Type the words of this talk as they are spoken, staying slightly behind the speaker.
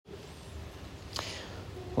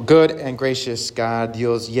Oh, good and gracious God,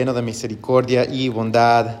 Dios lleno de misericordia y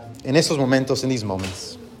bondad, en estos momentos, in these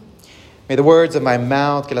moments, may the words of my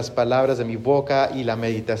mouth, que las palabras de mi boca y la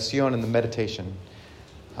meditación and the meditation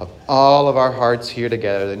of all of our hearts here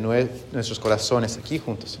together, de nuestros corazones aquí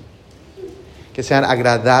juntos, que sean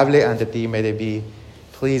agradable ante ti, may they be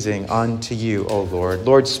pleasing unto you, O Lord.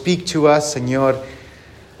 Lord, speak to us, Señor,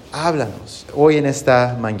 háblanos hoy en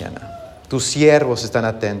esta mañana. Tus siervos están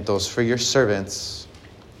atentos, for your servants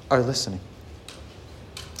are listening.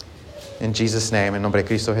 In Jesus' name, en nombre de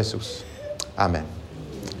Cristo Jesús. Amen.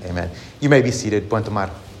 Amen. You may be seated. Pueden tomar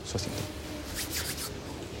su asiento.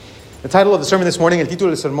 The title of the sermon this morning, el título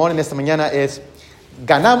del sermón en esta mañana es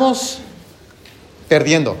Ganamos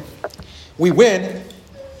perdiendo. We win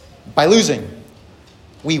by losing.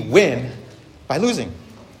 We win by losing.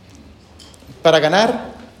 Para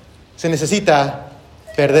ganar se necesita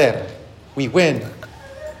perder. We win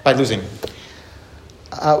by losing.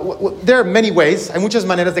 There are many ways, hay muchas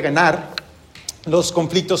maneras de ganar los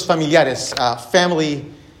conflictos familiares, family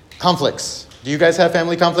conflicts. Do you guys have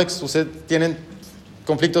family conflicts? ¿Ustedes tienen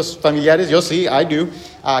conflictos familiares? Yo sí, I do.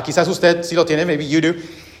 Quizás usted sí lo tiene, maybe you do.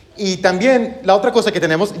 Y también la otra cosa que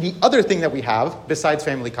tenemos, the other thing that we have besides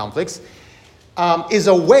family conflicts, is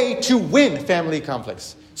a way to win family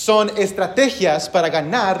conflicts. Son estrategias para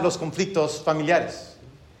ganar los conflictos familiares.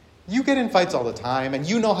 You get in fights all the time, and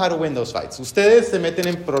you know how to win those fights. Ustedes se meten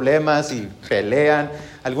en problemas y pelean.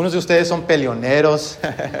 Algunos de ustedes son peleoneros.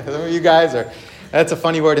 Some of you guys are, that's a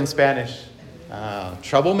funny word in Spanish.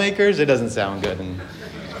 Troublemakers? It doesn't sound good. And,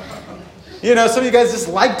 some of you guys just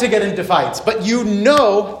like to get into fights, but you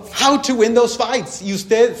know how to win those fights. Y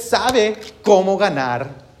usted sabe cómo ganar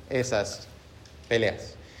esas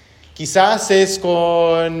peleas. Quizás es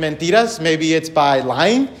con mentiras. Maybe it's by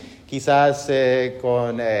lying. Quizás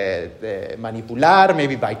con manipular,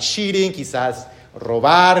 maybe by cheating, quizás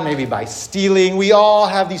robar, maybe by stealing. We all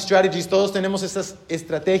have these strategies. Todos tenemos esas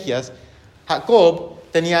estrategias. Jacob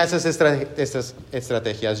tenía esas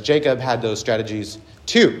estrategias. Jacob had those strategies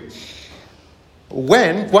too.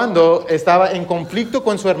 Cuando estaba en conflicto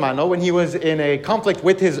con su hermano, when he was in a conflict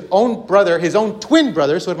with his own brother, his own twin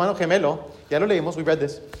brother, su hermano gemelo, ya lo leímos, we read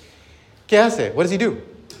this. ¿Qué hace? What does he do?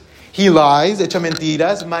 He lies, echa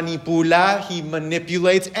mentiras, manipula, he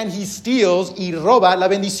manipulates, and he steals y roba la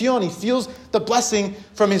bendición. He steals the blessing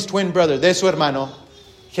from his twin brother, de su hermano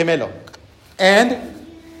gemelo. And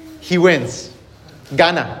he wins.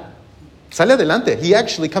 Gana. Sale adelante. He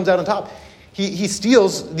actually comes out on top. He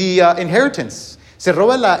steals the inheritance. Se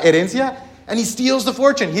roba la herencia, and he steals the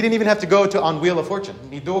fortune. He didn't even have to go to on Wheel of Fortune.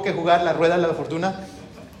 Ni tuvo que jugar la rueda de la fortuna.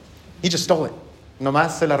 He just stole it.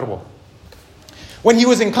 Nomás se la robó. When he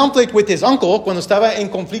was in conflict with his uncle, cuando estaba en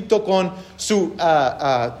conflicto con su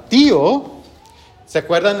tío, ¿se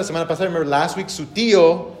acuerdan la semana pasada? Remember last week, su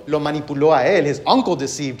tío lo manipuló a él. His uncle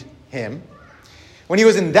deceived him. When he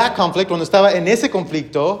was in that conflict, cuando estaba en ese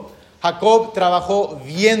conflicto, Jacob trabajó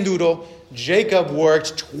bien duro. Jacob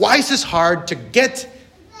worked twice as hard to get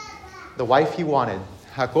the wife he wanted.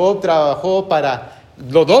 Jacob trabajó para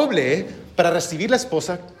lo doble para recibir la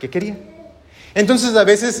esposa que quería. Entonces a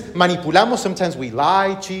veces manipulamos, sometimes we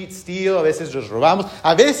lie, cheat, steal, a veces los robamos,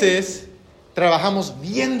 a veces trabajamos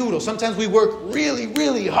bien duro, sometimes we work really,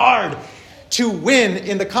 really hard to win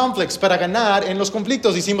in the conflicts, para ganar en los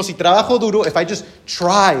conflictos. Decimos, si trabajo duro, if I just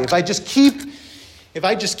try, if I just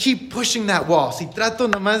keep pushing that wall, si trato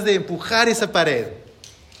nomás de empujar esa pared,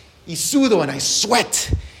 y sudo and I sweat,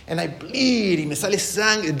 and I bleed, y me sale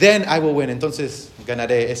sangre, then I will win. Entonces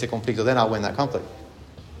ganaré ese conflicto, then I'll win that conflict.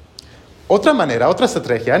 Otra manera, otra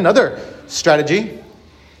estrategia, another strategy,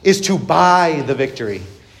 is to buy the victory.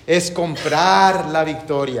 Es comprar la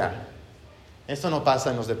victoria. Esto no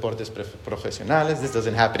pasa en los deportes profesionales. This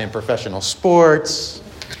doesn't happen in professional sports.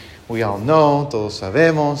 We all know, todos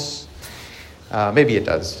sabemos. Maybe it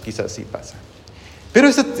does, quizás sí pasa. Pero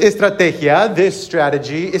esta estrategia, this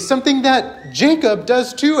strategy, is something that Jacob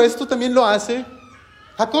does too. Esto también lo hace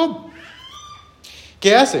Jacob.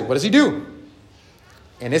 ¿Qué hace? What does he do?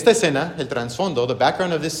 En esta escena, el trasfondo, the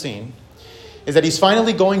background of this scene, is that he's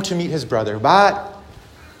finally going to meet his brother. Va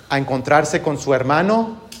a encontrarse con su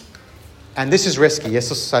hermano. And this is risky.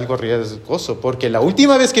 Eso es algo riesgoso. Porque la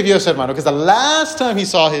última vez que vio a su hermano, because the last time he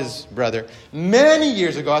saw his brother, many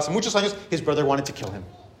years ago, hace muchos años, his brother wanted to kill him.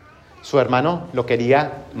 Su hermano lo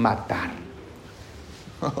quería matar.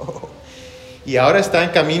 Y ahora está en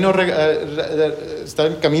el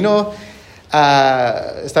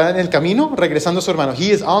camino regresando a su hermano.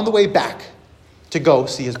 He is on the way back to go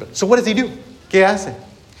see his brother. So what does he do? ¿Qué hace?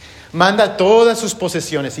 Manda todas sus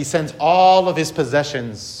posesiones. He sends all of his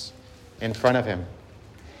possessions in front of him.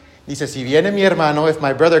 Dice, si viene mi hermano, if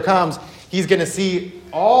my brother comes, he's going to see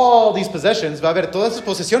all these possessions, va a ver todas sus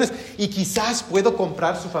posesiones, y quizás puedo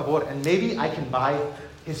comprar su favor, and maybe I can buy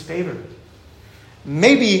his favor.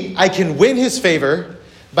 Maybe I can win his favor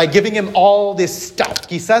by giving him all this stuff.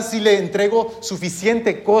 Quizás si le entrego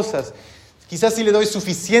suficiente cosas, quizás si le doy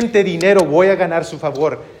suficiente dinero, voy a ganar su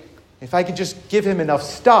favor. If I can just give him enough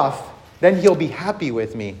stuff, then he'll be happy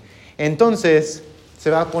with me. Entonces, se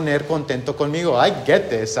va a poner contento conmigo. I get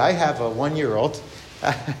this. I have a 1-year-old.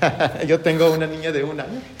 Yo tengo una niña de 1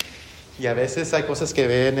 año. Y a veces hay cosas que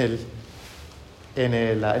ve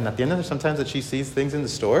en la tienda. Sometimes that she sees things in the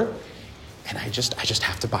store. And I just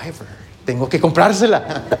have to buy it for her. Tengo que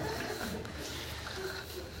comprársela.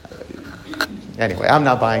 Anyway, I'm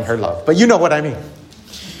not buying her love. But you know what I mean.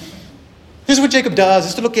 This is what Jacob does.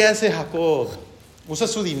 Esto es lo que hace Jacob. Usa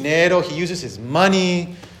su dinero. He uses his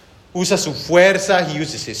money. Usa su fuerza. He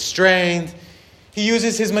uses his strength. He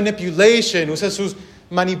uses his manipulation. Usa su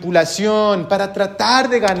manipulación para tratar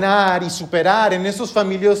de ganar y superar en esos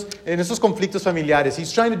conflictos familiares.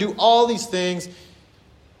 He's trying to do all these things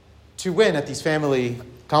to win at these family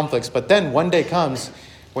conflicts. But then one day comes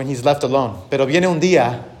when he's left alone. Pero viene un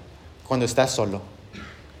día cuando está solo.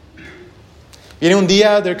 Viene un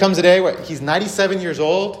día, there comes a day where he's 97 years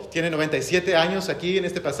old. Tiene 97 años aquí en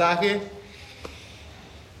este pasaje.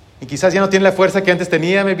 Y quizás ya no tiene la fuerza que antes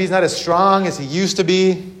tenía. Maybe he's not as strong as he used to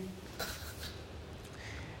be.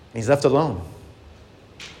 And he's left alone.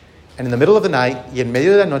 And in the middle of the night, y en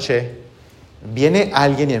medio de la noche, viene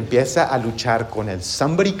alguien y empieza a luchar con él.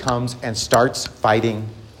 Somebody comes and starts fighting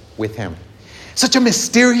with him. Such a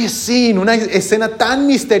mysterious scene, una escena tan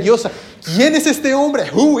misteriosa. ¿Quién es este hombre?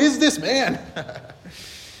 Who is this man?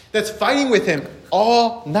 That's fighting with him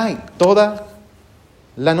all night, toda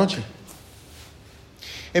la noche.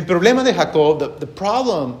 El problema de Jacob, the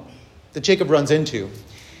problem that Jacob runs into,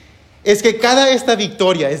 es que cada esta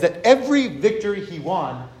victoria, is that every victory he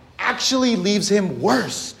won actually leaves him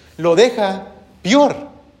worse. Lo deja peor.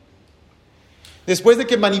 Después de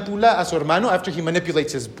que manipula a su hermano, after he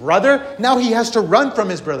manipulates his brother, now he has to run from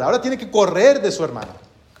his brother. Ahora tiene que correr de su hermano.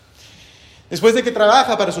 Después de que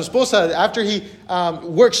trabaja para su esposa, after he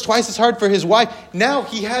works twice as hard for his wife, now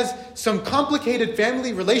he has some complicated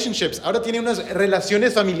family relationships. Ahora tiene unas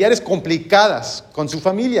relaciones familiares complicadas con su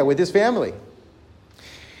familia, with his family.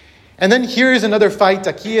 And then here is another fight.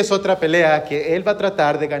 Aquí es otra pelea que él va a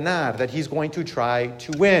tratar de ganar, that he's going to try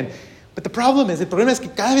to win. But el problema es que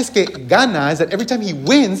cada vez que gana, is that every time he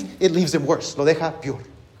wins, it leaves him worse. Lo deja peor.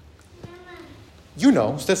 You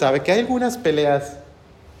know, usted sabe que hay algunas peleas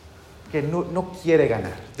que no quiere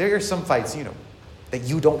ganar. There are some fights, you know, that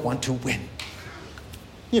you don't want to win.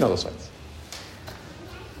 You know those fights.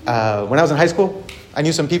 When I was in high school, I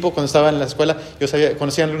knew some people, cuando estaba en la escuela,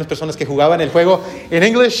 conocía a algunas personas que jugaban el juego in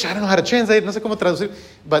English. I don't know how to translate, no sé cómo traducir,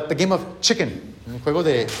 but the game of chicken, el juego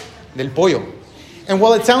del pollo. And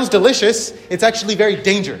while it sounds delicious, it's actually very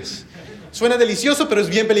dangerous. Suena delicioso, pero es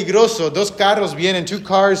bien peligroso. 2 carros vienen, 2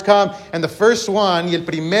 cars come, and the first one, y el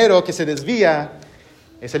primero que se desvía,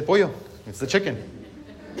 es el pollo. It's the chicken.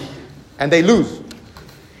 And they lose.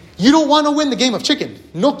 You don't want to win the game of chicken.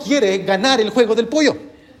 No quiere ganar el juego del pollo.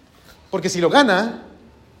 Porque si lo gana,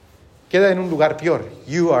 queda en un lugar peor.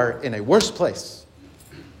 You are in a worse place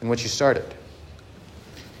than what you started.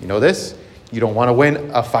 You know this? You don't want to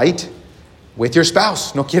win a fight with your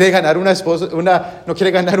spouse. No quiere ganar no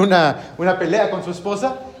quiere ganar una pelea con su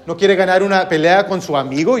esposa. No quiere ganar una pelea con su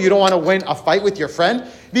amigo. You don't want to win a fight with your friend.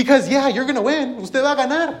 Because, yeah, you're going to win. Usted va a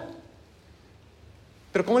ganar.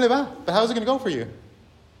 Pero ¿cómo le va? But how's it going to go for you?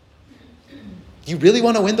 You really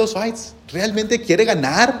want to win those fights? ¿Realmente quiere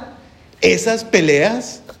ganar esas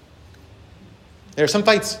peleas? There are some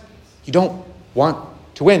fights you don't want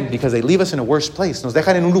to win because they leave us in a worse place. Nos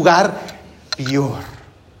dejan en un lugar peor.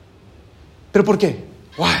 ¿Pero por qué?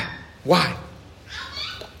 Why?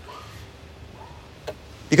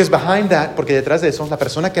 Because behind that, porque detrás de eso, la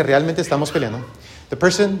persona que realmente estamos peleando, the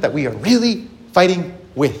person that we are really fighting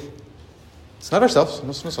with, it's not ourselves,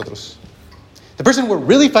 no es nosotros. The person we're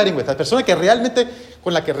really fighting with, la persona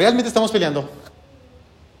con la que realmente estamos peleando,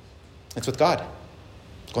 it's with God,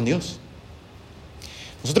 con Dios.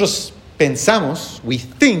 Nosotros pensamos, we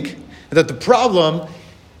think that the problem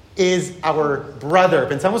is our brother.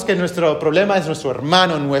 Pensamos que nuestro problema es nuestro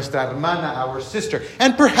hermano, nuestra hermana, our sister.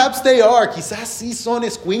 And perhaps they are. Quizás sí son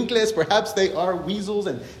escuincles. Perhaps they are weasels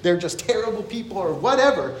and they're just terrible people or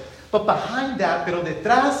whatever. But behind that, pero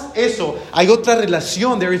detrás eso, hay otra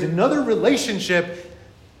relación. There is another relationship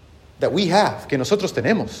that we have, que nosotros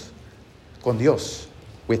tenemos con Dios,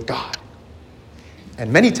 with God.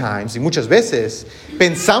 And many times, y muchas veces,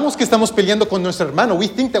 pensamos que estamos peleando con nuestro hermano. We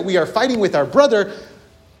think that we are fighting with our brother.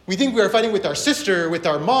 We think we are fighting with our sister, with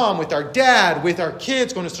our mom, with our dad, with our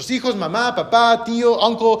kids, con nuestros hijos, mamá, papá, tío,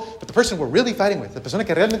 uncle. But the person we're really fighting with, la persona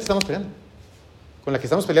que realmente estamos peleando, con la que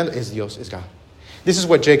estamos peleando, es Dios, es God. This is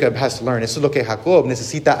what Jacob has to learn. Eso es lo que Jacob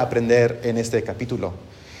necesita aprender en este capítulo.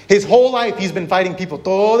 His whole life he's been fighting people.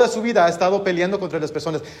 Toda su vida ha estado peleando contra las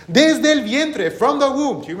personas. Desde el vientre, from the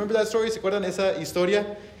womb. Do you remember that story? ¿Se acuerdan esa historia?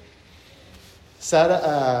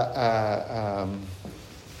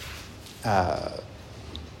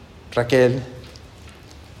 Raquel,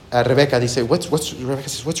 Rebecca dice, Rebecca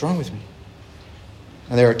says, what's wrong with me?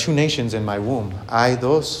 And there are 2 nations in my womb. Hay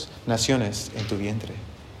 2 naciones en tu vientre.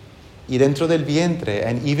 Y dentro del vientre,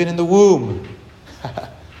 and even in the womb,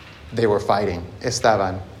 they were fighting.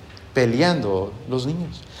 Estaban peleando los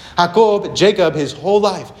niños. Jacob, his whole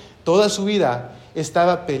life, toda su vida,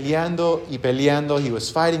 estaba peleando y peleando. He was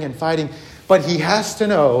fighting and fighting. But he has to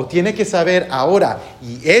know, tiene que saber ahora.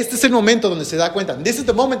 Y este es el momento donde se da cuenta. And this is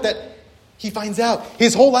the moment that he finds out.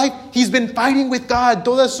 His whole life, he's been fighting with God.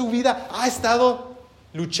 Toda su vida ha estado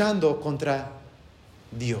luchando contra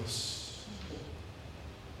Dios.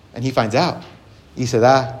 And he finds out. Y se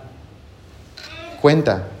da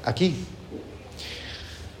cuenta aquí.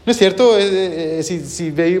 ¿No es cierto? Si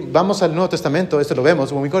vamos al Nuevo Testamento, esto lo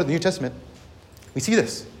vemos. When we go to the New Testament, we see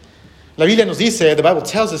this. La Biblia nos dice, the Bible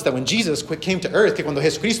tells us that when Jesus came to earth, que cuando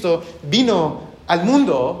Jesucristo vino al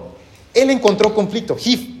mundo, Él encontró conflicto.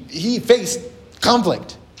 He faced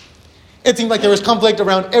conflict. It seemed like there was conflict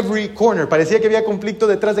around every corner. Parecía que había conflicto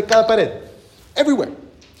detrás de cada pared. Everywhere.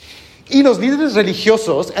 Y los líderes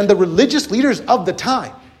religiosos and the religious leaders of the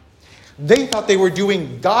time, they thought they were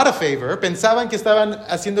doing God a favor. Pensaban que estaban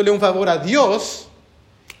haciéndole un favor a Dios,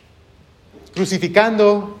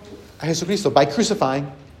 crucificando a Jesucristo, by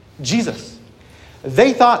crucifying Jesus.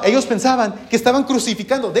 Ellos pensaban que estaban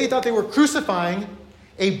crucificando. They thought they were crucifying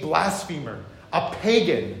a blasphemer, a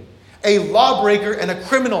pagan, a lawbreaker, and a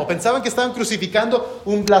criminal. Pensaban que estaban crucificando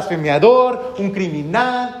un blasfemiador, un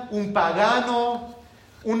criminal, un pagano,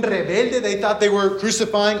 un rebelde. They thought they were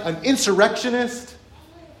crucifying an insurrectionist.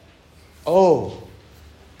 Oh,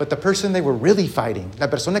 but the person they were really fighting, la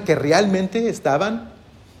persona que realmente estaban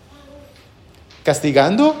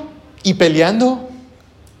castigando y peleando,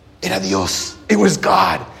 era Dios. It was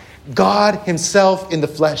God. God himself in the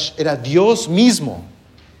flesh. Era Dios mismo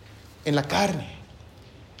en la carne.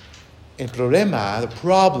 El problema, the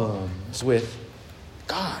problem is with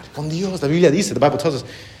God, con Dios. La Biblia dice, the Bible tells us,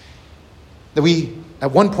 that we,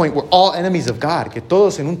 at one point, were all enemies of God. Que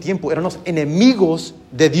todos en un tiempo éramos enemigos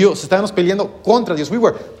de Dios. Estábamos peleando contra Dios. We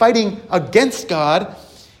were fighting against God.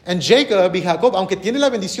 And Jacob, aunque tiene la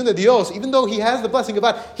bendición de Dios, even though he has the blessing of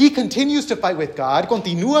God, he continues to fight with God,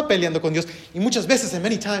 continúa peleando con Dios. Y muchas veces, and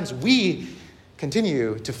many times, we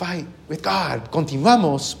continue to fight with God.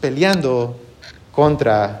 Continuamos peleando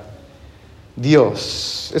contra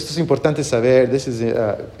Dios. Esto es importante saber. This is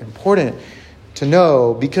important to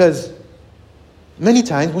know because many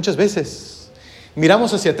times, muchas veces,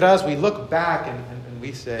 miramos hacia atrás, we look back and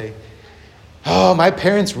we say, oh, my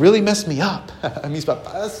parents really messed me up. Mis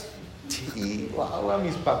papás, wow,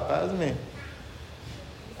 mis papás I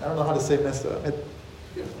don't know how to say messed up.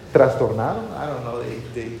 Trastornaron? I don't know.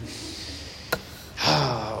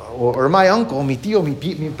 Or my uncle, mi tío, mi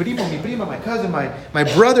primo, mi prima, my cousin, my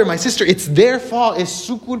brother, my sister. It's their fault. Es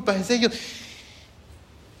su culpa. Es ellos.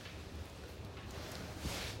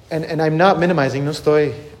 And I'm not minimizing. No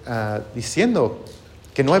estoy diciendo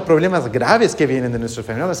que no hay problemas graves que vienen de nuestra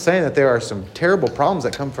familia. I'm not saying that there are some terrible problems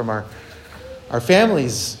that come from our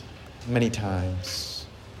families many times.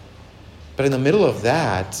 But in the middle of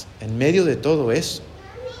that, en medio de todo eso,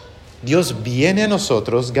 Dios viene a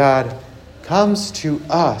nosotros. God comes to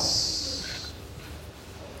us.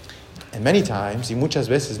 And many times, y muchas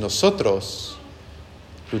veces, nosotros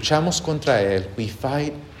luchamos contra Él. We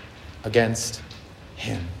fight against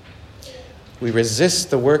Him. We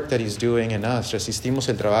resist the work that He's doing in us. Resistimos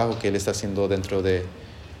el trabajo que Él está haciendo dentro de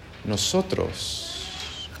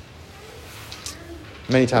nosotros.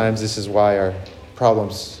 Many times this is why our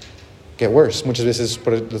problems get worse. Muchas veces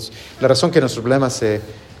por la razón que nuestros problemas se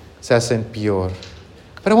hacen peor.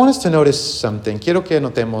 But I want us to notice something. Quiero que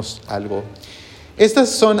notemos algo. Estas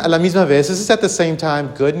son a la misma vez, this is at the same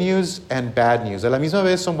time good news and bad news. A la misma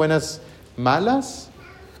vez son buenas malas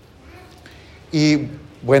y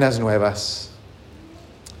buenas nuevas.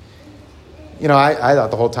 You know, I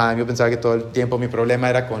thought the whole time, yo pensaba que todo el tiempo mi problema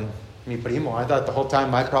era con mi primo. I thought the whole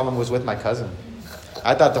time my problem was with my cousin.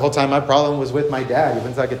 I thought the whole time my problem was with my dad. Yo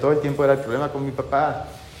pensaba que todo el tiempo era el problema con mi papá.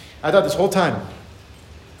 I thought this whole time,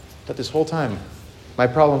 my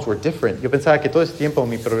problems were different. Yo pensaba que todo ese tiempo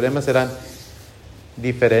mis problemas eran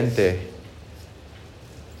diferentes.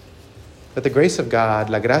 But the grace of God,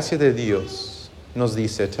 la gracia de Dios, nos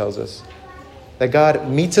dice, tells us, that God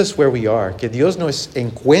meets us where we are, que Dios nos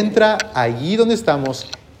encuentra allí donde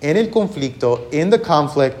estamos, en el conflicto, in the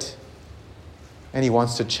conflict, and He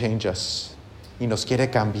wants to change us. Y nos quiere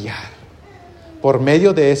cambiar por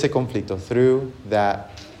medio de ese conflicto, through that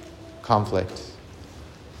conflict.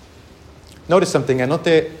 Notice something,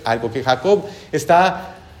 anote algo, que Jacob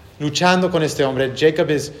está luchando con este hombre. Jacob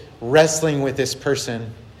is wrestling with this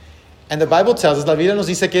person. And the Bible tells us, la Biblia nos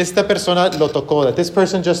dice que esta persona lo tocó, that this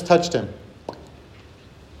person just touched him.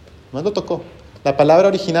 No lo tocó. La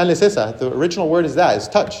palabra original es esa. The original word is that, is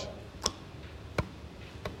touch.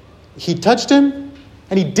 He touched him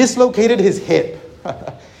and he dislocated his hip.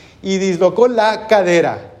 Y dislocó la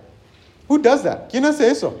cadera. Who does that? ¿Quién hace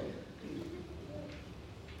eso?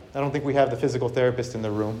 I don't think we have the physical therapist in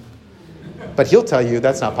the room. But he'll tell you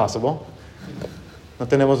that's not possible. No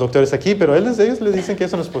tenemos doctores aquí, pero ellos le dicen que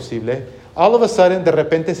eso no es posible. All of a sudden, de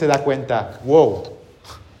repente se da cuenta, whoa,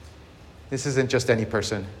 this isn't just any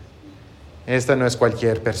person. Esta no es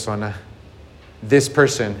cualquier persona. This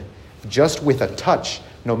person, just with a touch,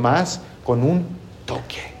 nomás con un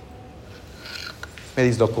toque, me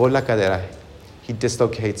dislocó la cadera. He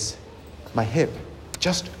dislocates my hip,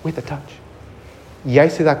 just with a touch. Y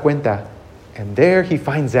ahí se da cuenta, and there he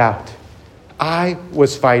finds out, I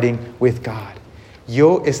was fighting with God.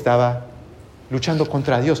 Yo estaba luchando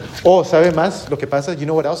contra Dios. Oh, ¿sabe más lo que pasa? You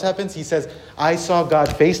know what else happens? He says, I saw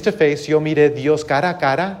God face to face. Yo miré Dios cara a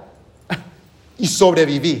cara y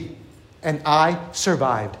sobreviví. And I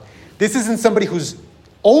survived. This isn't somebody who's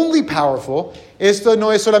only powerful. Esto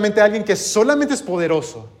no es solamente alguien que solamente es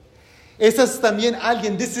poderoso. Este es también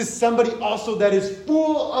alguien, this is somebody also that is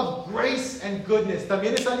full of grace and goodness.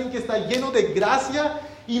 También es alguien que está lleno de gracia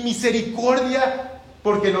y misericordia,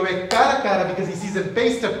 porque lo ve cara a cara, because he sees him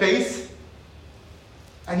face to face,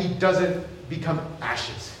 and he doesn't become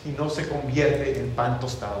ashes. Y no se convierte en pan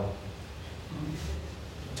tostado.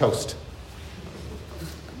 Toast.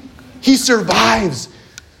 He survives.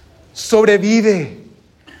 Sobrevive.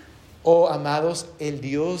 Oh, amados, el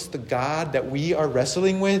Dios, the God that we are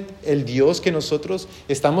wrestling with, el Dios que nosotros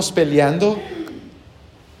estamos peleando,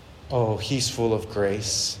 oh, He's full of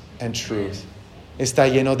grace and truth.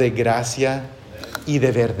 Está lleno de gracia y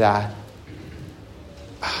de verdad.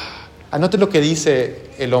 Anote lo que dice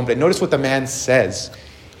el hombre. Notice what the man says.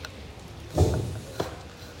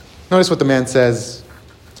 Notice what the man says.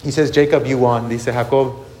 He says, Jacob, you won. Dice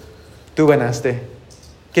Jacob, tú ganaste.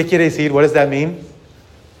 ¿Qué quiere decir? What does that mean?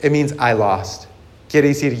 It means I lost. Quiere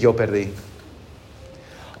decir yo perdí.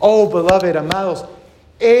 Oh, beloved, amados,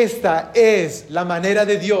 esta es la manera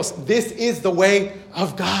de Dios. This is the way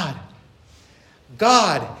of God.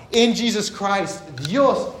 God in Jesus Christ.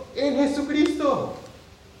 Dios en Jesucristo.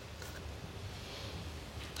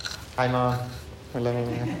 Hi, Mom.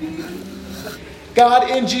 God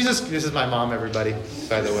in Jesus. This is my mom, everybody,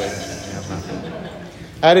 by the way.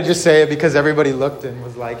 I had to just say it because everybody looked and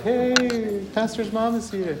was like, hey, Pastor's mom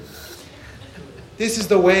is here. This is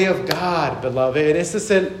the way of God, beloved. Esta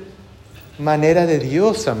es la manera de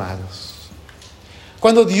Dios, amados.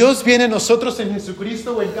 Cuando Dios viene a nosotros en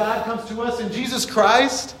Jesucristo, when God comes to us in Jesus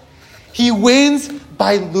Christ, He wins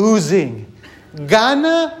by losing.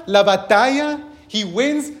 Gana la batalla. He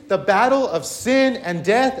wins the battle of sin and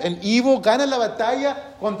death and evil. Gana la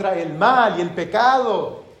batalla contra el mal y el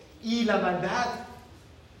pecado y la maldad.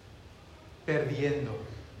 Perdiendo,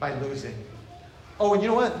 by losing. Oh, and you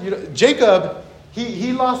know what? Jacob,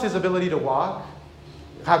 he lost his ability to walk.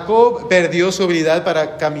 Jacob perdió su habilidad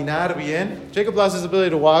para caminar bien. Jacob lost his ability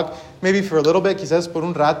to walk, maybe for a little bit, quizás por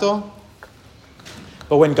un rato.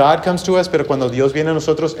 But when God comes to us, pero cuando Dios viene a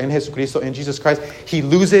nosotros en Jesucristo, en Jesus Christ, He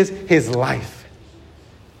loses his life.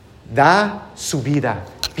 Da su vida.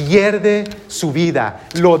 Pierde su vida.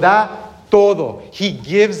 Lo da todo. He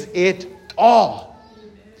gives it all.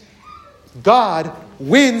 God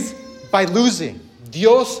wins by losing.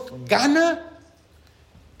 Dios gana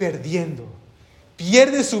perdiendo.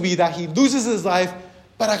 Pierde su vida. He loses his life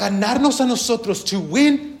para ganarnos a nosotros, to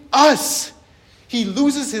win us. He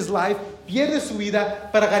loses his life, pierde su vida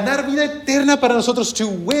para ganar vida eterna para nosotros, to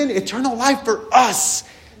win eternal life for us.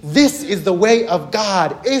 This is the way of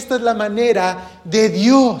God. Esta es la manera de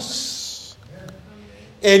Dios.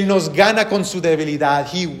 Él nos gana con su debilidad.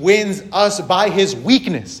 He wins us by His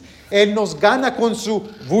weakness. Él nos gana con su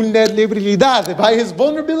vulnerabilidad. By His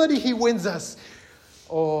vulnerability, He wins us.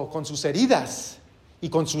 Oh, con sus heridas y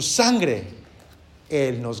con su sangre.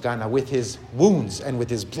 Él nos gana with His wounds and with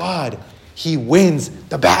His blood. He wins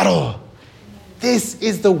the battle. This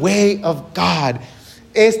is the way of God.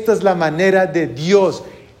 Esta es la manera de Dios.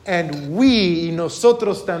 And we, y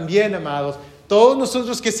nosotros también, amados, todos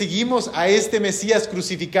nosotros que seguimos a este Mesías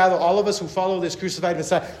crucificado, all of us who follow this crucified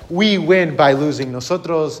Messiah, we win by losing.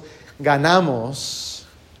 Nosotros ganamos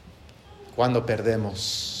cuando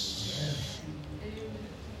perdemos.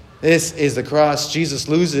 This is the cross. Jesus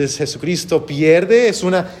loses. Jesucristo pierde. Es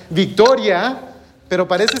una victoria, pero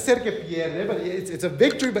parece ser que pierde. But it's a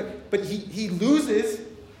victory, but he loses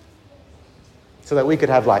so that we could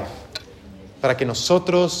have life. Para que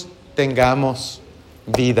nosotros tengamos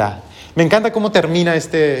vida. Me encanta cómo termina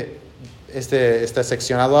esta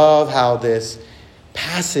sección. I love how this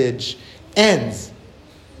passage ends.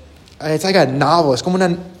 It's like a novel. Es como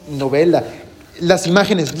una novela. Las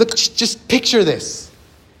imágenes. Look, just picture this.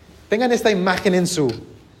 Tengan esta imagen en su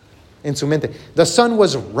mente. The sun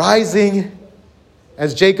was rising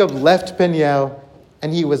as Jacob left Peniel,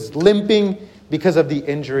 and he was limping because of the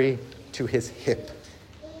injury to his hip.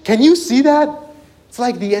 Can you see that? It's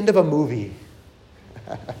like the end of a movie.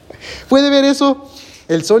 ¿Puede ver eso?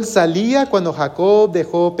 El sol salía cuando Jacob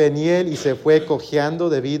dejó Peniel y se fue cojeando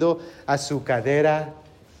debido a su cadera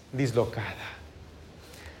dislocada.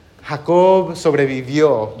 Jacob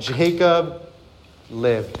sobrevivió. Jacob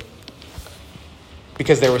lived.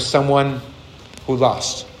 Because there was someone who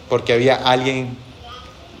lost. Porque había alguien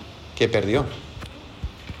que perdió.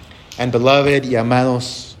 And beloved y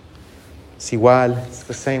amados, es igual. It's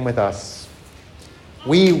the same with us.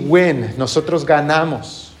 We win. Nosotros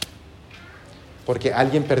ganamos. Porque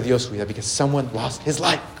alguien perdió su vida. Because someone lost his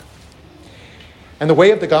life. And the way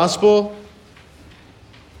of the gospel,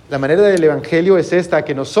 la manera del evangelio es esta,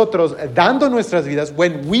 que nosotros, dando nuestras vidas,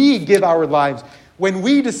 when we give our lives, when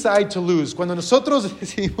we decide to lose, cuando nosotros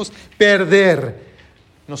decidimos perder,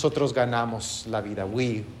 nosotros ganamos la vida.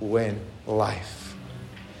 We win life.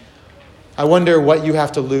 I wonder what you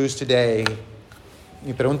have to lose today.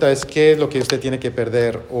 Mi pregunta es, ¿qué es lo que usted tiene que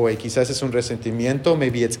perder hoy? Quizás es un resentimiento,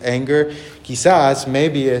 maybe it's anger. Quizás,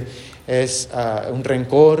 maybe es un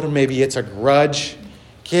rencor, maybe it's a grudge.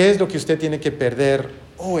 ¿Qué es lo que usted tiene que perder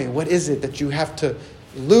hoy? What is it that you have to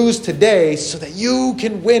lose today so that you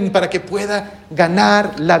can win, para que pueda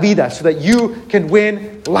ganar la vida, so that you can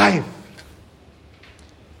win life?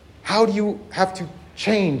 How do you have to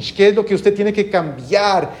change? ¿Qué es lo que usted tiene que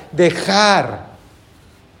cambiar, dejar,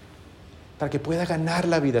 para que pueda ganar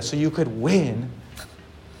la vida, so you could win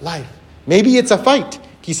life? Maybe it's a fight.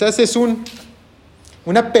 Quizás es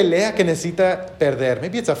una pelea que necesita perder.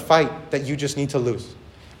 Maybe it's a fight that you just need to lose.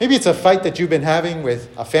 Maybe it's a fight that you've been having with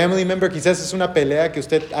a family member. Quizás es una pelea que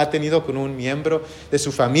usted ha tenido con un miembro de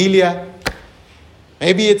su familia.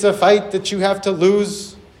 Maybe it's a fight that you have to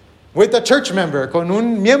lose with a church member, con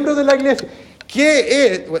un miembro de la iglesia. ¿Qué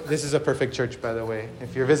es? This is a perfect church, by the way.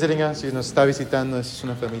 If you're visiting us, si nos está visitando, es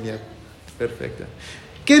una familia perfecta.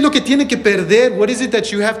 ¿Qué es lo que tiene que perder? What is it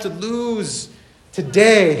that you have to lose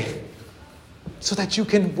today so that you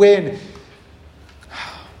can win?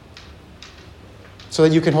 So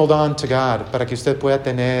that you can hold on to God, para que usted pueda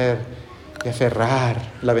tener y aferrar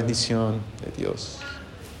la bendición de Dios.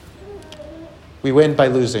 We win by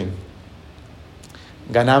losing.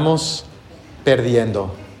 Ganamos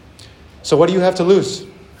perdiendo. So what do you have to lose?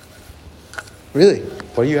 Really,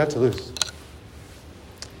 what do you have to lose?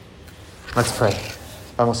 Let's pray.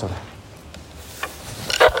 Vamos a orar.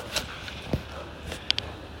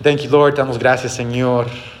 Thank you, Lord. Damos gracias, Señor,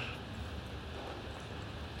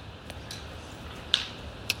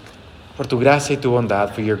 por tu gracia y tu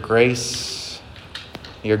bondad, for your grace,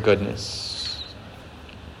 your goodness.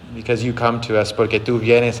 Because you come to us, porque tú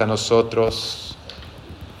vienes a nosotros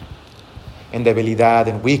en debilidad,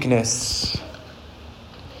 en weakness.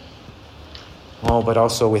 Oh, but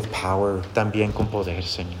also with power, también con poder,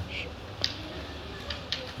 Señor.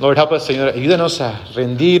 Lord, help us, Señor. Ayúdanos a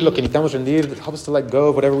rendir lo que necesitamos rendir. Help us to let go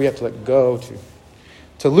of whatever we have to let go,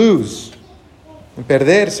 to lose, and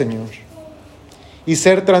perder, Señor. Y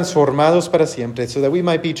ser transformados para siempre, so that we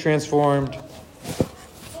might be transformed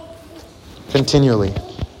continually,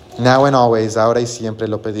 now and always, ahora y siempre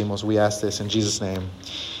lo pedimos. We ask this in Jesus' name.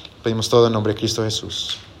 Pedimos todo en nombre de Cristo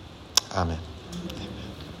Jesús. Amén.